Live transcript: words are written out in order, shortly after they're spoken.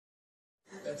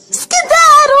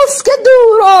Skedaddle,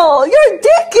 skedoodle! Your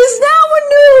dick is now a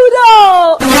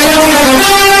noodle!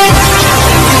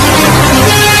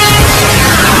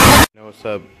 You know what's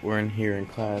up? We're in here in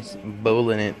class,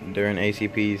 bowling it during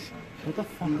ACPs. Shut the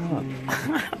fuck up.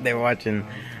 They're watching,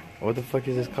 what the fuck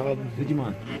is this called?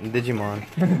 Digimon.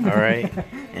 Alright?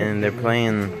 And they're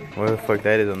playing, what the fuck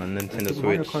that is on the Nintendo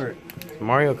Switch.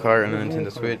 Mario Kart on the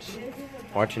Nintendo Switch.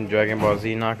 Watching Dragon Ball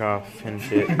Z knockoff and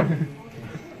shit.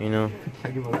 You know?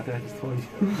 I give up that toy.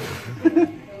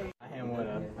 I am with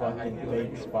a fucking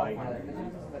fake spike.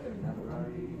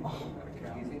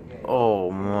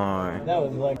 Oh my. That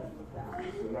was like.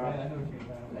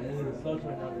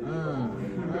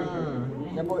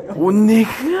 Oh,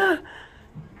 nigga.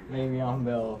 Lay me on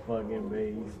Bell fucking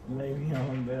base. Lay me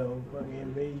on Bell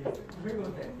fucking base.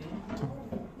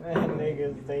 That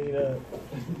nigga stayed up.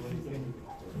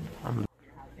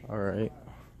 Alright.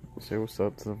 Say what's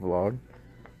up to the vlog.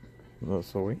 Little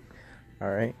Soy.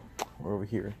 Alright. We're over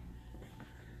here.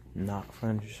 Not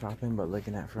furniture shopping, but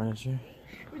looking at furniture.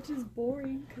 Which is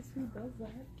boring, because who does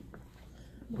that?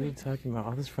 What are you talking about?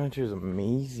 All this furniture is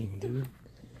amazing, dude.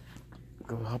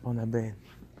 Go hop on that bed.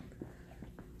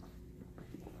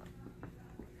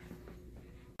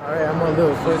 Alright, I'm on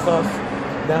little soy sauce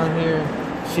down here.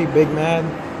 She big mad.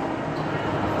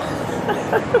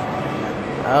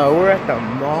 We're at the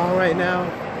mall right now.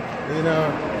 You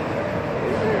know,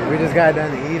 we just got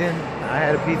done eating. I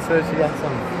had a pizza. She got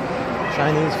some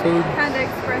Chinese food. Panda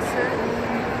Express shirt.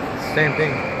 Same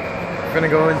thing. We're gonna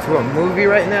go into a movie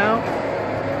right now.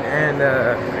 And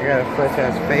I got a fresh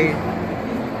ass fade.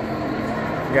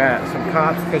 Got some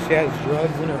cops because she has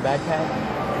drugs in her backpack.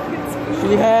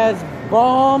 She has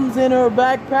bombs in her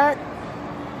backpack.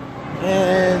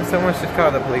 And someone should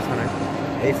call the police on her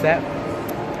ASAP.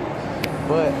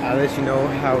 But I'll let you know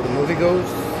how the movie goes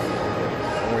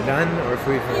when we're done, or if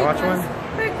we can watch one.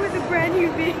 Back with a brand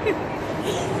new video.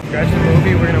 Scratch the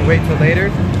movie, we're gonna wait till later.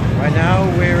 Right now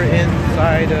we're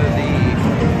inside of the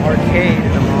arcade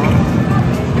in the mall,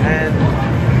 and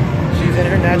she's in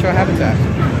her natural habitat.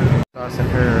 Us in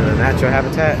her natural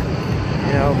habitat,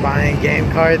 you know, buying game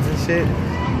cards and shit.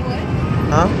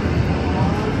 Huh?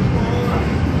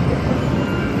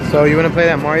 So you wanna play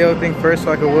that Mario thing first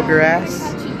so I can whoop your ass?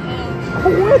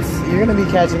 What? You're gonna be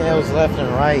catching L's left and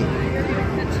right.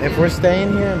 If we're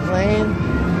staying here and playing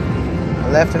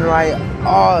left and right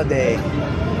all day.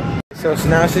 So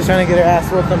now she's trying to get her ass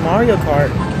whooped on Mario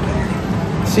Kart.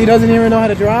 She doesn't even know how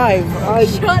to drive.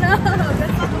 Shut up!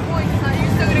 That's not the point. You're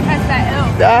still gonna catch that L.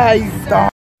 Ah, you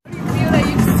stop. You feel that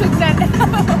you just took that L.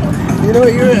 You know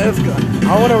what?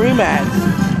 I want a rematch.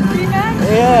 Rematch?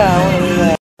 Yeah, I want a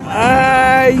rematch.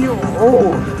 Ah, you.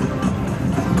 Oh.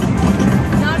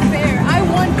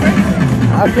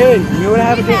 Okay, you would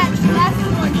have a game. That's the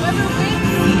one. Whoever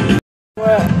wins.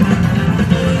 What?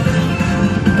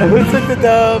 Who took the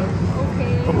dub?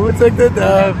 Okay. Who took the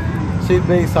dub? She's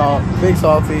big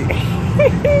salty.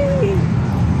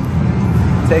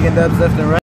 Taking dubs left and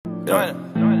right. Yeah.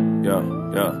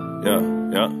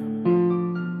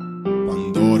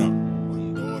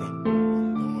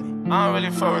 I don't really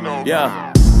fuck with no.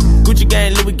 Yeah. Gucci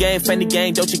gang, Louis gang, Fendi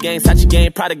gang, Dolce gang, Sachi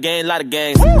gang, Prada gang, lot of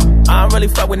gangs. I don't really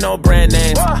fuck with no brand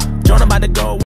names. Join about to go.